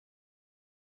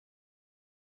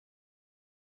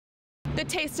The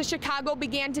Taste of Chicago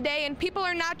began today, and people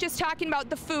are not just talking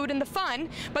about the food and the fun,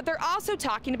 but they're also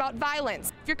talking about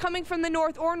violence. If you're coming from the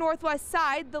north or northwest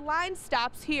side, the line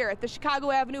stops here at the Chicago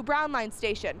Avenue Brown Line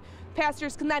station.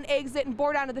 Passengers can then exit and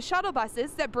board onto the shuttle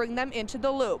buses that bring them into the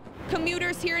loop.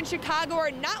 Commuters here in Chicago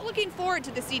are not looking forward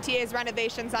to the CTA's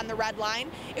renovations on the Red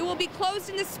Line. It will be closed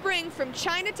in the spring from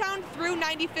Chinatown through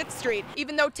 95th Street.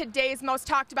 Even though today's most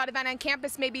talked about event on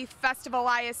campus may be Festival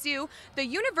ISU, the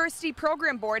University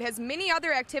Program Board has many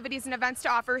other activities and events to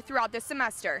offer throughout this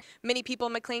semester. Many people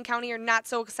in McLean County are not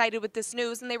so excited with this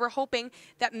news, and they were hoping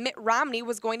that Mitt Romney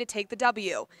was going to take the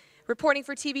W. Reporting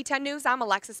for TV 10 News, I'm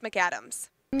Alexis McAdams.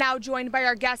 Now joined by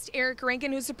our guest, Eric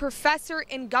Rankin, who's a professor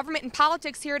in government and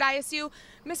politics here at ISU.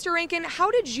 Mr. Rankin, how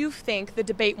did you think the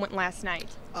debate went last night?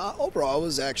 Overall, it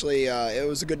was actually it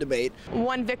was a good debate.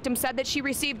 One victim said that she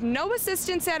received no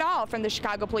assistance at all from the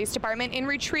Chicago Police Department in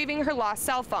retrieving her lost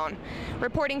cell phone.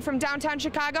 Reporting from downtown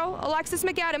Chicago, Alexis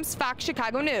McAdams, Fox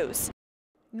Chicago News.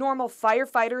 Normal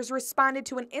firefighters responded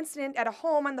to an incident at a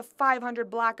home on the 500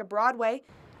 block of Broadway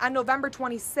on November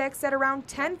 26 at around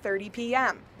 10:30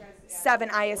 p.m. 7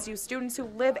 ISU students who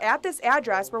live at this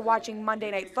address were watching Monday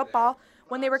Night Football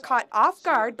when they were caught off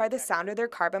guard by the sound of their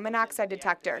carbon monoxide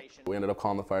detector. We ended up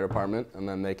calling the fire department, and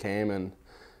then they came and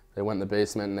they went in the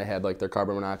basement and they had like their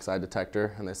carbon monoxide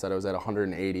detector, and they said it was at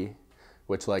 180,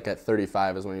 which like at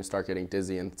 35 is when you start getting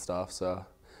dizzy and stuff. So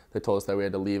they told us that we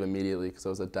had to leave immediately because it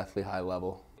was a deathly high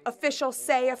level. Officials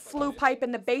say a flue pipe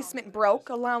in the basement broke,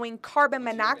 allowing carbon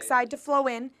monoxide to flow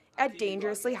in at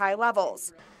dangerously high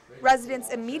levels.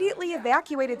 Residents immediately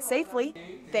evacuated safely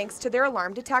thanks to their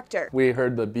alarm detector. We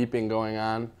heard the beeping going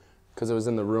on because it was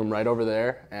in the room right over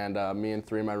there, and me and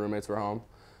 3 of my roommates were home.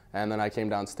 And then I came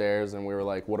downstairs and we were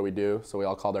like, what do we do? So we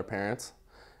all called our parents,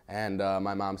 and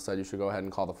my mom said you should go ahead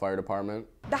and call the fire department.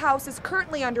 The house is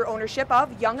currently under ownership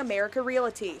of Young America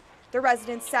Realty. The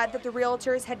residents said that the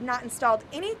realtors had not installed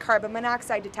any carbon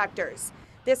monoxide detectors.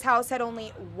 This house had only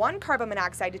 1 carbon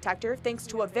monoxide detector thanks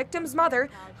to a victim's mother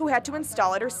who had to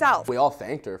install it herself. We all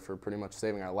thanked her for pretty much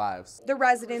saving our lives. The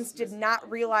residents did not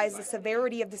realize the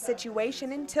severity of the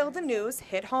situation until the news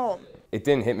hit home. It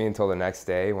didn't hit me until the next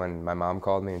day when my mom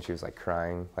called me and she was like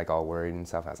crying, like all worried and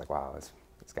stuff. I was like, wow,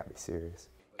 it's got to be serious.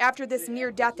 After this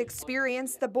near-death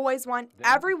experience, the boys want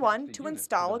everyone to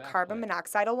install a carbon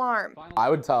monoxide alarm. I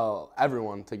would tell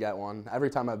everyone to get one. Every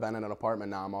time I've been in an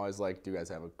apartment now, I'm always like, do you guys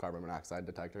have a carbon monoxide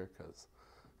detector? Because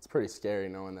it's pretty scary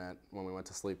knowing that when we went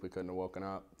to sleep, we couldn't have woken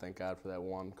up. Thank God for that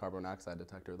 1 carbon monoxide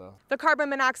detector, though. The carbon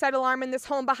monoxide alarm in this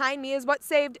home behind me is what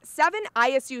saved 7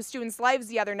 ISU students' lives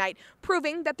the other night,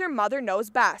 proving that their mother knows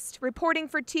best. Reporting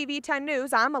for TV 10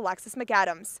 News, I'm Alexis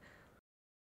McAdams.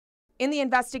 In the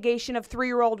investigation of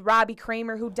 3-year-old Robbie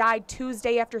Kramer, who died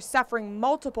Tuesday after suffering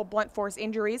multiple blunt force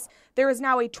injuries, there is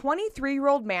now a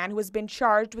 23-year-old man who has been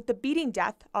charged with the beating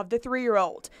death of the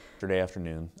 3-year-old. Yesterday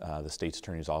afternoon, the state's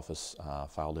attorney's office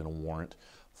filed in a warrant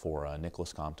for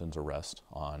Nicholas Compton's arrest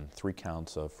on 3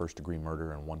 counts of first-degree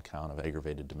murder and 1 count of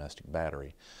aggravated domestic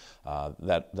battery.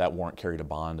 That warrant carried a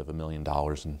bond of $1 million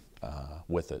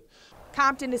with it.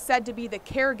 Compton is said to be the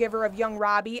caregiver of young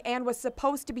Robbie and was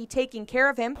supposed to be taking care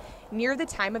of him near the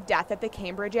time of death at the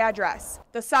Cambridge address.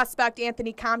 The suspect,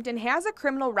 Anthony Compton, has a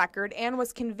criminal record and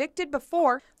was convicted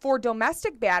before for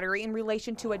domestic battery in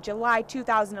relation to a July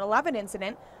 2011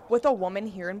 incident with a woman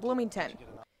here in Bloomington.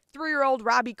 3-year-old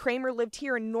Robbie Kramer lived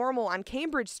here in Normal on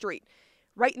Cambridge Street,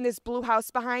 right in this blue house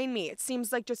behind me. It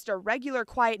seems like just a regular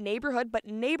quiet neighborhood, but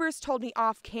neighbors told me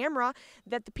off camera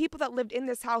that the people that lived in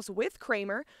this house with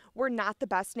Kramer were not the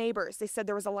best neighbors. They said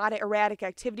there was a lot of erratic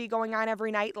activity going on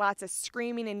every night, lots of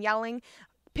screaming and yelling.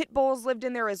 Pit bulls lived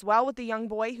in there as well with the young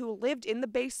boy who lived in the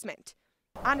basement.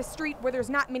 On a street where there's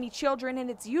not many children and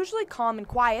it's usually calm and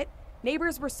quiet,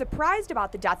 neighbors were surprised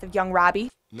about the death of young Robbie.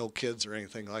 No kids or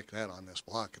anything like that on this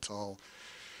block. It's all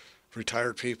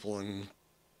retired people and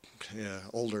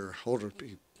older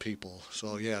people.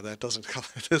 So yeah, that doesn't come.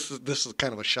 This is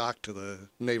kind of a shock to the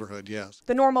neighborhood. Yes.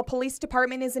 The Normal Police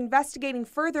Department is investigating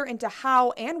further into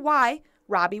how and why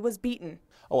Robbie was beaten.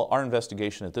 Well, our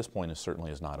investigation at this point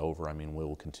certainly is not over. I mean, we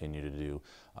will continue to do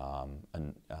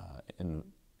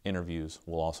interviews.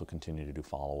 We'll also continue to do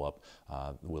follow-up.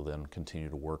 We'll then continue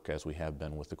to work as we have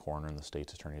been with the coroner and the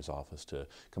state's attorney's office to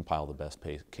compile the best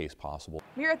case possible.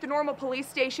 Here at the Normal Police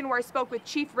Station, where I spoke with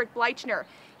Chief Rick Bleichner,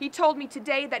 he told me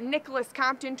today that Nicholas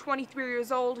Compton, 23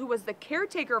 years old, who was the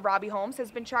caretaker of Robbie Holmes,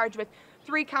 has been charged with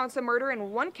 3 counts of murder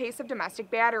and 1 case of domestic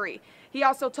battery. He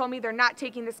also told me they're not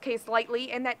taking this case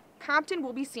lightly and that Compton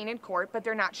will be seen in court, but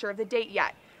they're not sure of the date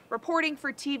yet. Reporting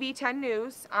for TV 10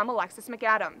 News, I'm Alexis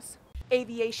McAdams.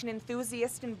 Aviation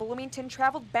enthusiast in Bloomington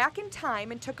traveled back in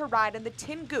time and took a ride on the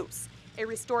Tin Goose, a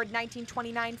restored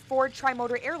 1929 Ford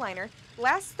Trimotor airliner,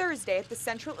 last Thursday at the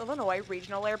Central Illinois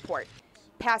Regional Airport.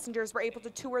 Passengers were able to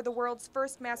tour the world's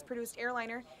first mass-produced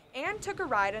airliner and took a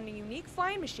ride on a unique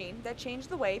flying machine that changed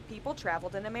the way people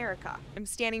traveled in America. I'm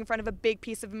standing in front of a big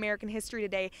piece of American history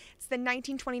today. It's the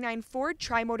 1929 Ford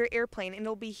Trimotor airplane, and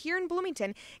it'll be here in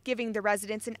Bloomington, giving the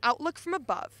residents an outlook from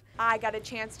above. I got a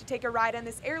chance to take a ride on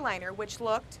this airliner, which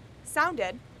looked,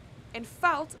 sounded, and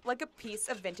felt like a piece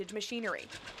of vintage machinery.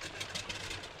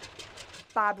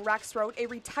 Bob Rexroth, a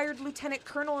retired lieutenant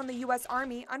colonel in the U.S.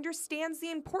 Army, understands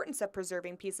the importance of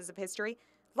preserving pieces of history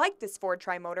like this Ford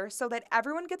Trimotor so that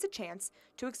everyone gets a chance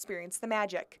to experience the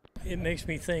magic. It makes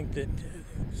me think that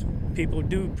people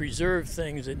do preserve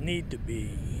things that need to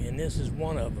be, and this is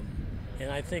one of them. And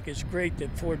I think it's great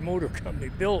that Ford Motor Company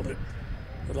built it,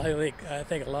 but I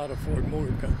think a lot of Ford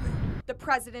Motor Company. The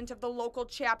president of the local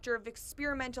chapter of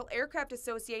Experimental Aircraft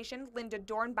Association, Linda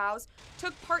Dornbaus,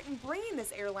 took part in bringing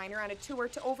this airliner on a tour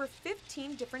to over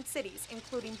 15 different cities,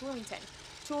 including Bloomington,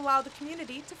 to allow the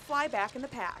community to fly back in the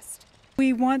past.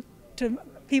 We want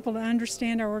people to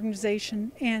understand our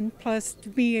organization, and plus to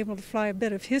be able to fly a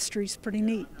bit of history is pretty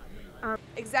neat.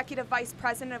 Executive Vice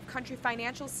President of Country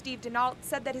Financial, Steve Denault,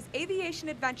 said that his aviation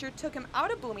adventure took him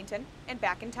out of Bloomington and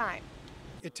back in time.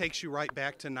 It takes you right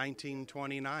back to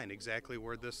 1929, exactly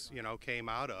where this, came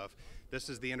out of. This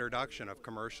is the introduction of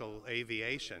commercial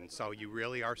aviation, so you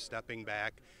really are stepping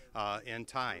back in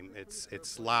time.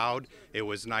 It's loud, it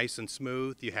was nice and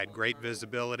smooth, you had great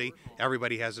visibility,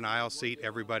 everybody has an aisle seat,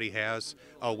 everybody has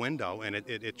a window, and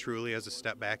it truly is a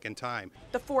step back in time.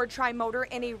 The Ford Trimotor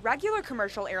and a regular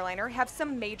commercial airliner have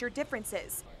some major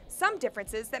differences. Some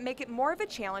differences that make it more of a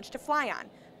challenge to fly on.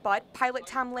 But pilot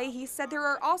Tom Leahy said there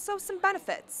are also some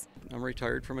benefits. I'm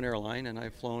retired from an airline, and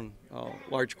I've flown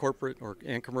large corporate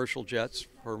and commercial jets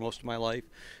for most of my life,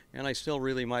 and I still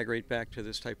really migrate back to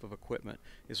this type of equipment.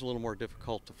 It's a little more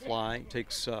difficult to fly.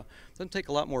 It doesn't take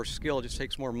a lot more skill, it just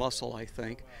takes more muscle, I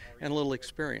think, and a little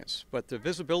experience. But the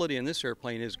visibility in this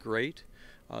airplane is great,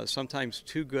 sometimes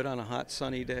too good on a hot,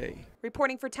 sunny day.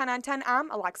 Reporting for 10 on 10,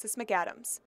 I'm Alexis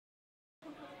McAdams.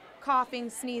 Coughing,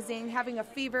 sneezing, having a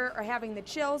fever, or having the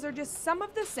chills are just some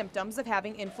of the symptoms of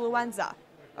having influenza.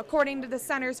 According to the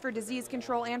Centers for Disease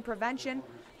Control and Prevention,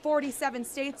 47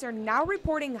 states are now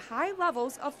reporting high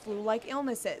levels of flu-like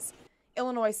illnesses.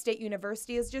 Illinois State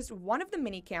University is just one of the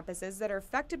many campuses that are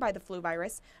affected by the flu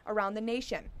virus around the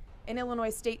nation. And Illinois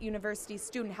State University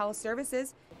Student Health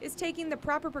Services is taking the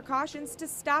proper precautions to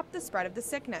stop the spread of the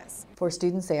sickness. For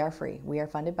students, they are free. We are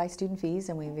funded by student fees,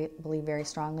 and we believe very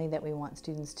strongly that we want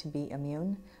students to be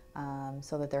immune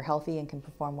so that they're healthy and can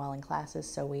perform well in classes,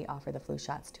 so we offer the flu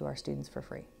shots to our students for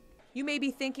free. You may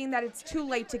be thinking that it's too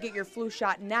late to get your flu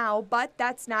shot now, but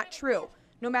that's not true.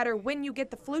 No matter when you get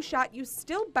the flu shot, you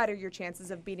still better your chances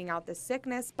of beating out the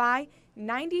sickness by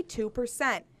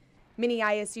 92%. Many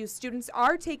ISU students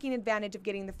are taking advantage of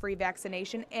getting the free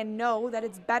vaccination and know that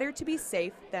it's better to be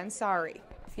safe than sorry.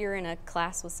 If you're in a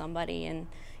class with somebody and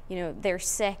they're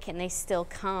sick and they still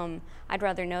come, I'd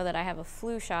rather know that I have a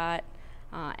flu shot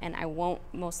and I won't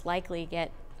most likely get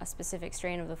a specific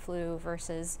strain of the flu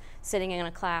versus sitting in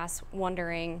a class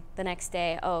wondering the next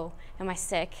day, oh, am I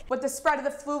sick? With the spread of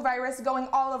the flu virus going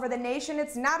all over the nation,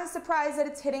 it's not a surprise that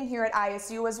it's hitting here at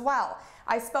ISU as well.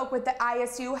 I spoke with the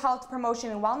ISU Health Promotion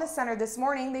and Wellness Center this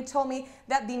morning. They told me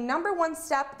that the #1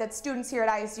 step that students here at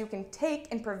ISU can take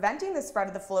in preventing the spread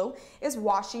of the flu is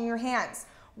washing your hands.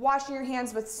 Washing your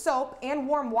hands with soap and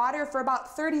warm water for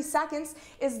about 30 seconds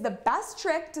is the best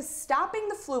trick to stopping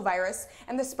the flu virus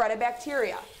and the spread of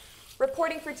bacteria.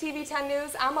 Reporting for TV 10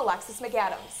 News, I'm Alexis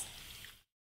McAdams.